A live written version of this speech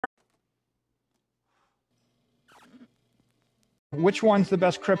Which one's the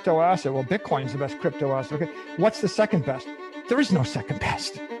best crypto asset? Well, Bitcoin's the best crypto asset. Okay. What's the second best? There is no second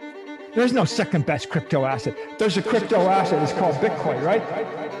best. There is no second best crypto asset. There's a crypto asset. It's called Bitcoin, right?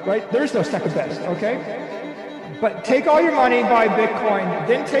 Right? There is no second best. Okay. But take all your money, buy Bitcoin.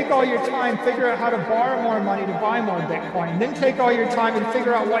 Then take all your time, figure out how to borrow more money to buy more Bitcoin. Then take all your time and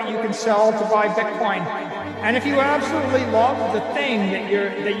figure out what you can sell to buy Bitcoin. And if you absolutely love the thing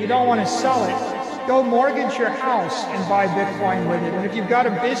that you don't want to sell it, go mortgage your house and buy Bitcoin with it. And if you've got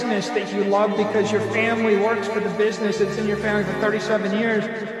a business that you love because your family works for the business that's in your family for 37 years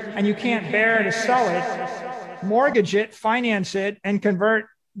and you can't bear to sell it, mortgage it, finance it, and convert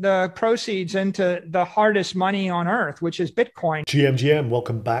the proceeds into the hardest money on earth, which is Bitcoin. GM,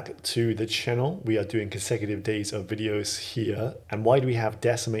 welcome back to the channel. We are doing consecutive days of videos here. And why do we have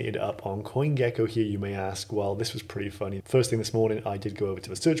decimated up on CoinGecko here, you may ask? Well, this was pretty funny. First thing this morning, I did go over to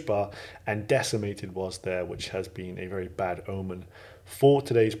the search bar and decimated was there, which has been a very bad omen for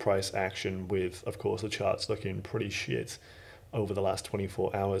today's price action with, of course, the charts looking pretty shit over the last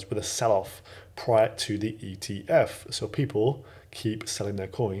 24 hours with a sell-off prior to the ETF. So people keep selling their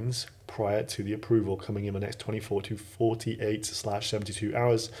coins prior to the approval coming in the next 24 to 48/72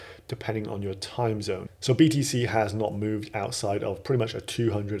 hours, depending on your time zone. So BTC has not moved outside of pretty much a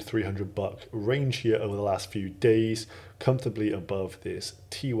 200, 300 buck range here over the last few days, comfortably above this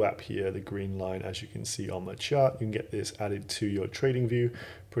TWAP here, the green line, as you can see on the chart. You can get this added to your trading view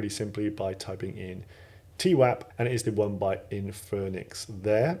pretty simply by typing in TWAP, and it is the one by Infernix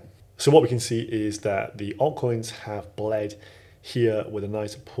there. So what we can see is that the altcoins have bled here with a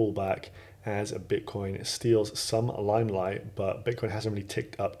nice pullback as Bitcoin steals some limelight, but Bitcoin hasn't really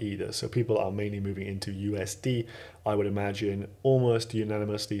ticked up either. So people are mainly moving into USD, I would imagine, almost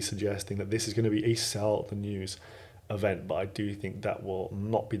unanimously suggesting that this is going to be a sell the news event, but I do think that will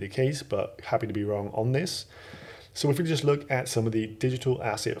not be the case, but happy to be wrong on this. So if we just look at some of the digital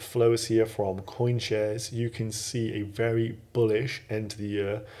asset flows here from CoinShares, you can see a very bullish end to the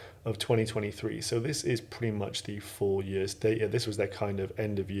year of 2023. So this is pretty much the full year's data. This was their kind of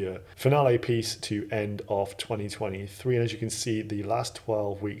end of year finale piece to end of 2023. And as you can see, the last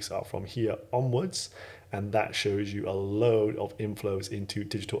 12 weeks are from here onwards. And that shows you a load of inflows into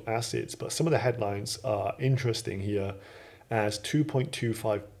digital assets. But some of the headlines are interesting here, as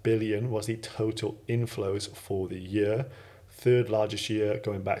 2.25 billion was the total inflows for the year. Third largest year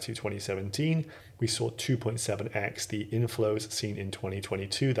going back to 2017. We saw 2.7x the inflows seen in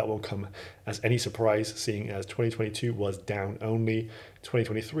 2022. That won't come as any surprise, seeing as 2022 was down only.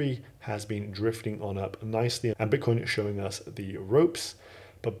 2023 has been drifting on up nicely, and Bitcoin is showing us the ropes.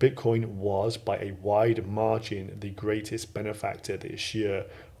 But Bitcoin was, by a wide margin, the greatest benefactor this year,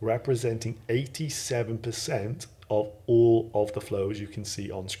 representing 87% of all of the flows you can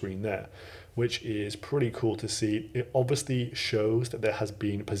see on screen there, which is pretty cool to see. It obviously shows that there has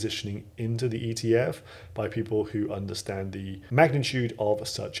been positioning into the ETF by people who understand the magnitude of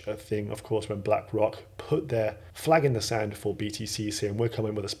such a thing. Of course, when BlackRock put their flag in the sand for BTC saying we're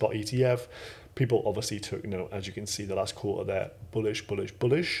coming with a spot ETF, people obviously took note, as you can see the last quarter there, bullish, bullish,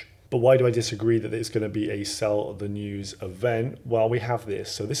 bullish. But why do I disagree that it's going to be a sell the news event? Well, we have this.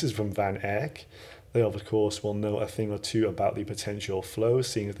 So this is from Van Eck. They, of course, will know a thing or two about the potential flows,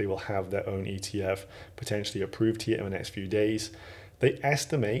 seeing as they will have their own ETF potentially approved here in the next few days. They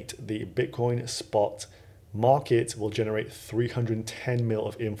estimate the Bitcoin spot market will generate 310 mil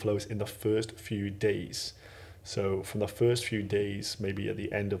of inflows in the first few days. So from the first few days, maybe at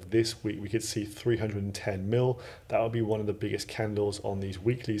the end of this week, we could see 310 mil. That would be one of the biggest candles on these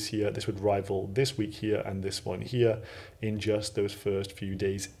weeklies here. This would rival this week here and this one here in just those first few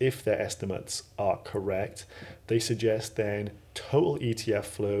days, if their estimates are correct. They suggest then total ETF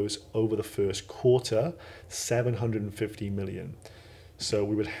flows over the first quarter, 750 million. So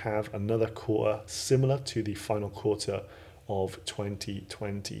we would have another quarter similar to the final quarter of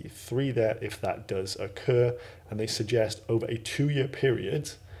 2023 there, if that does occur. And they suggest over a 2-year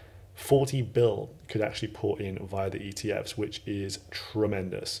period, 40 bill could actually pour in via the ETFs, which is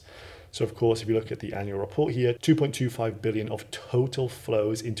tremendous. So of course, if you look at the annual report here, 2.25 billion of total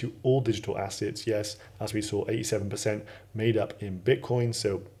flows into all digital assets. Yes, as we saw, 87% made up in Bitcoin,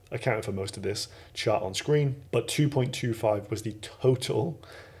 so accounted for most of this chart on screen. But 2.25 was the total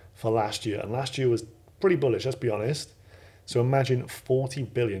for last year, and last year was pretty bullish, let's be honest. So imagine 40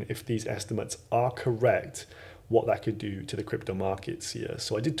 billion, if these estimates are correct, what that could do to the crypto markets here.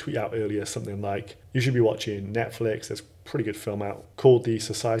 So I did tweet out earlier something like, you should be watching Netflix. There's a pretty good film out called The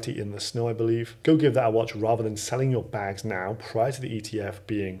Society in the Snow, I believe. Go give that a watch rather than selling your bags now prior to the ETF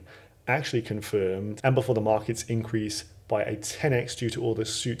being actually confirmed and before the markets increase by a 10x due to all the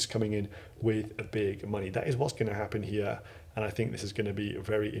suits coming in with a big money. That is what's going to happen here And I think this is going to be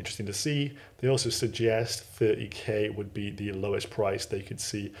very interesting to see. They also suggest 30K would be the lowest price they could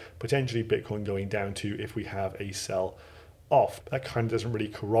see potentially Bitcoin going down to if we have a sell off. That kind of doesn't really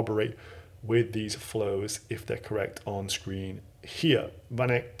corroborate with these flows if they're correct on screen here.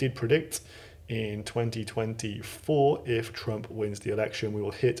 Van Eck did predict in 2024, if Trump wins the election, we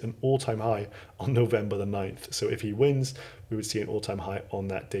will hit an all-time high on November the 9th. So if he wins, we would see an all-time high on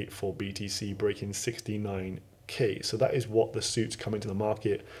that date for BTC, breaking 69K. So that is what the suits coming to the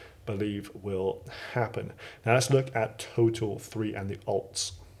market believe will happen. Now let's look at Total 3 and the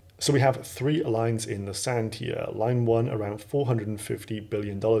alts. So we have three lines in the sand here. Line 1 around $450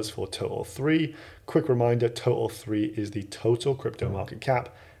 billion for Total 3. Quick reminder, Total 3 is the total crypto market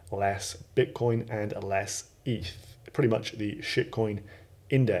cap, less Bitcoin and less ETH, pretty much the shitcoin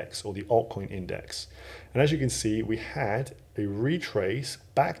index or the altcoin index. And as you can see, we had a retrace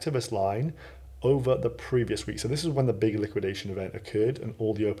back to this line over the previous week. So this is when the big liquidation event occurred and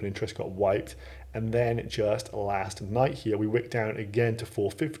all the open interest got wiped. And then just last night here, we wicked down again to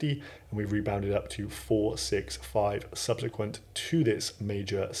 450 and we rebounded up to 465 subsequent to this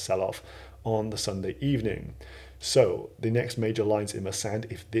major sell-off on the Sunday evening. So the next major lines in the sand,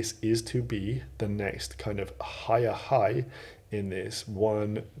 if this is to be the next kind of higher high in this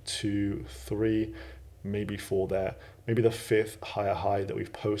 1, 2, 3, maybe 4 there, maybe the fifth higher high that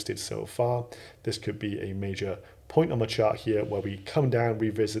we've posted so far, this could be a major point on the chart here where we come down,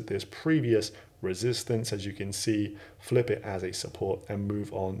 revisit this previous resistance, as you can see, flip it as a support and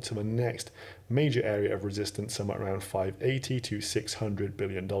move on to the next major area of resistance, somewhere around 580 to $600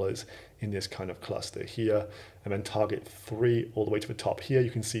 billion in this kind of cluster here. And then target 3 all the way to the top here,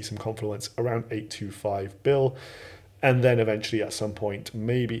 you can see some confluence around 825 bill. And then eventually at some point,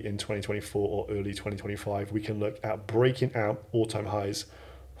 maybe in 2024 or early 2025, we can look at breaking out all-time highs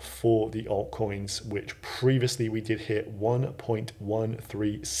for the altcoins, which previously we did hit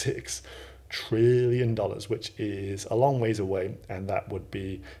 $1.136 trillion, which is a long ways away. And that would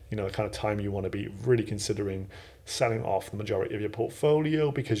be, the kind of time you want to be really considering selling off the majority of your portfolio,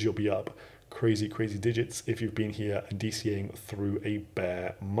 because you'll be up crazy digits if you've been here and DCAing through a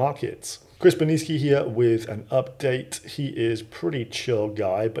bear market. Chris Beniski here with an update. He is pretty chill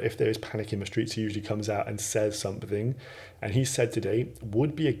guy, but if there is panic in the streets, he usually comes out and says something. And he said today,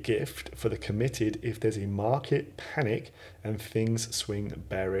 would be a gift for the committed if there's a market panic and things swing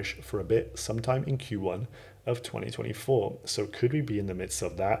bearish for a bit sometime in Q1 of 2024. So could we be in the midst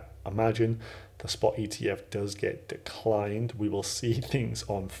of that? Imagine the spot ETF does get declined. We will see things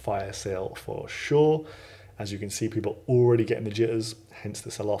on fire sale for sure. As you can see, people already getting the jitters, hence the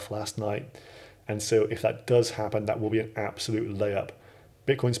sell-off last night. And so if that does happen, that will be an absolute layup.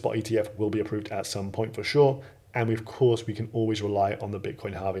 Bitcoin spot ETF will be approved at some point for sure. And of course, we can always rely on the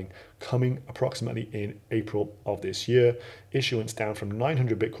Bitcoin halving coming approximately in April of this year. Issuance down from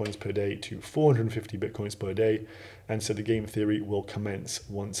 900 Bitcoins per day to 450 Bitcoins per day. And so the game theory will commence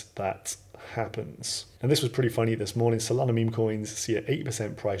once that happens. And this was pretty funny this morning. Solana meme coins see an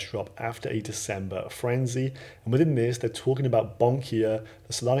 8% price drop after a December frenzy. And within this, they're talking about Bonk here.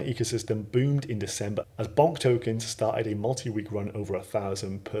 The Solana ecosystem boomed in December as Bonk tokens started a multi-week run over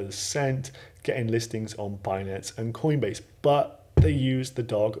 1,000%, getting listings on Binance and Coinbase. But they used the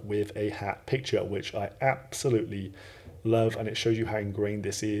dog with a hat picture, which I absolutely love. And it shows you how ingrained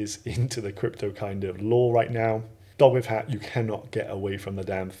this is into the crypto kind of lore right now. Dog with hat, you cannot get away from the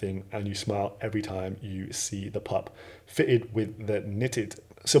damn thing, and you smile every time you see the pup fitted with the knitted.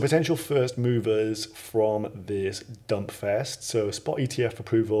 So potential first movers from this dump fest. So spot ETF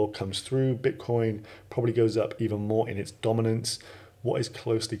approval comes through. Bitcoin probably goes up even more in its dominance. What is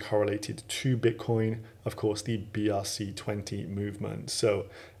closely correlated to Bitcoin? Of course, the BRC20 movement. So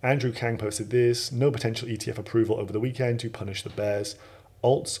Andrew Kang posted this: no potential ETF approval over the weekend to punish the bears.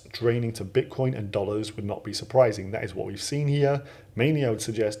 Alts draining to Bitcoin and dollars would not be surprising. That is what we've seen here. Mainly I would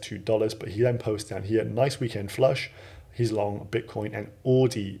suggest $2, but he then posts down here, nice weekend flush. He's long Bitcoin and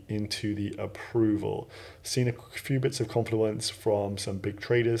Audi into the approval. Seen a few bits of confluence from some big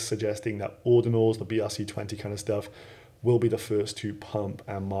traders suggesting that ordinals, the BRC20 kind of stuff, will be the first to pump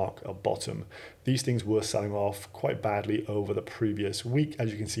and mark a bottom. These things were selling off quite badly over the previous week.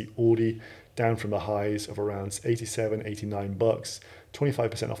 As you can see, Audi down from the highs of around 87, 89 bucks,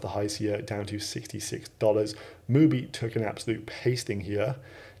 25% off the highs here, down to $66. Mubi took an absolute pasting here,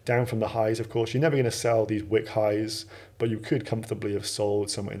 down from the highs. Of course, you're never going to sell these wick highs, but you could comfortably have sold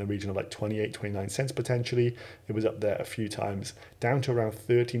somewhere in the region of like 28, 29 cents potentially. It was up there a few times, down to around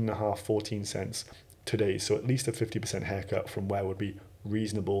 13.5, 14 cents today. So at least a 50% haircut from where would be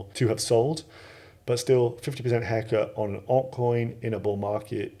reasonable to have sold. But still, 50% haircut on an altcoin in a bull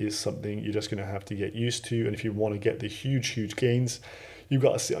market is something you're just going to have to get used to. And if you want to get the huge gains, you've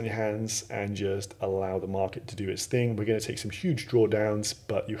got to sit on your hands and just allow the market to do its thing. We're going to take some huge drawdowns,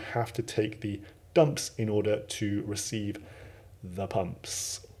 but you have to take the dumps in order to receive the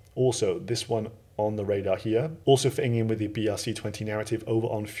pumps. Also, this one on the radar here, also fitting in with the BRC20 narrative over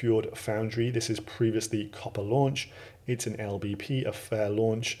on Fjord Foundry. This is previously Copper launch. It's an LBP, a fair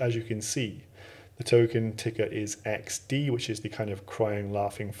launch. As you can see, the token ticker is XD, which is the kind of crying,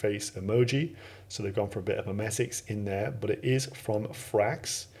 laughing face emoji. So they've gone for a bit of a memetics in there, but it is from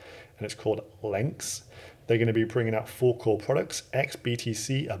Frax and it's called Lynx. They're going to be bringing out 4 core products: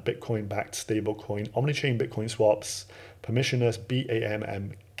 XBTC, a Bitcoin-backed stablecoin, omnichain Bitcoin swaps, permissionless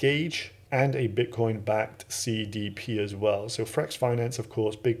BAMM gauge, and a Bitcoin-backed CDP as well. So Frax Finance, of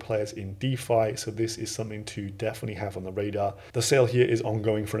course, big players in DeFi, so this is something to definitely have on the radar. The sale here is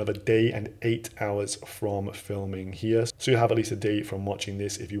ongoing for another day and 8 hours from filming here. So you have at least a day from watching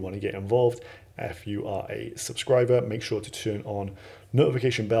this if you want to get involved. If you are a subscriber, make sure to turn on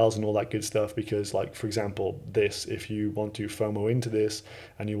notification bells and all that good stuff, because like, for example, this, if you want to FOMO into this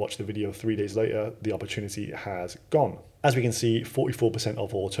and you watch the video 3 days later, the opportunity has gone. As we can see, 44%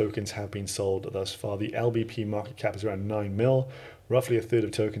 of all tokens have been sold thus far. The LBP market cap is around 9 mil, roughly a third of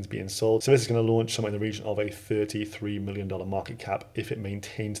tokens being sold. So this is going to launch somewhere in the region of a $33 million market cap if it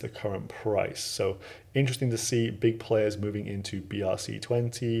maintains the current price. So interesting to see big players moving into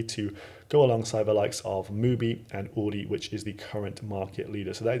BRC20 to go alongside the likes of Mubi and Audi, which is the current market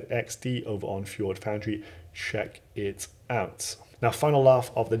leader. So that is XD over on Fjord Foundry. Check it out. Now, final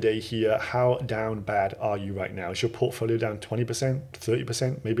laugh of the day here. How down bad are you right now? Is your portfolio down 20%,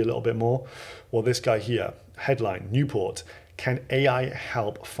 30%, maybe a little bit more? Well, this guy here, headline, Newport, can AI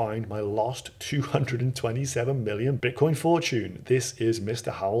help find my lost 227 million Bitcoin fortune? This is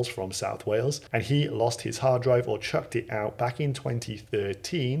Mr. Howells from South Wales, and he lost his hard drive or chucked it out back in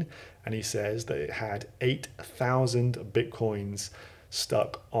 2013, and he says that it had 8,000 Bitcoins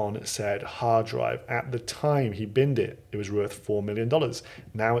stuck on said hard drive. At the time he binned it, it was worth $4 million.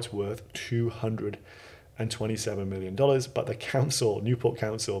 Now it's worth $227 million, but the council, Newport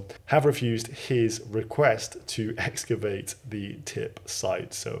Council, have refused his request to excavate the tip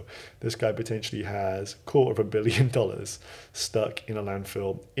site. So this guy potentially has $250 million stuck in a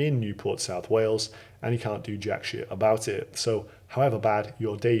landfill in Newport, South Wales, and he can't do jack shit about it. So however bad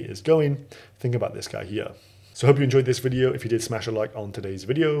your day is going, think about this guy here. So I hope you enjoyed this video. If you did, smash a like on today's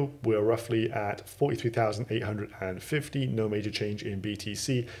video. We're roughly at 43,850, no major change in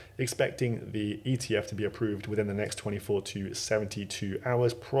BTC. Expecting the ETF to be approved within the next 24 to 72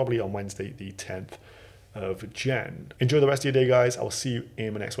 hours, probably on Wednesday, the 10th of Jan. Enjoy the rest of your day, guys. I'll see you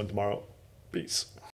in my next one tomorrow. Peace.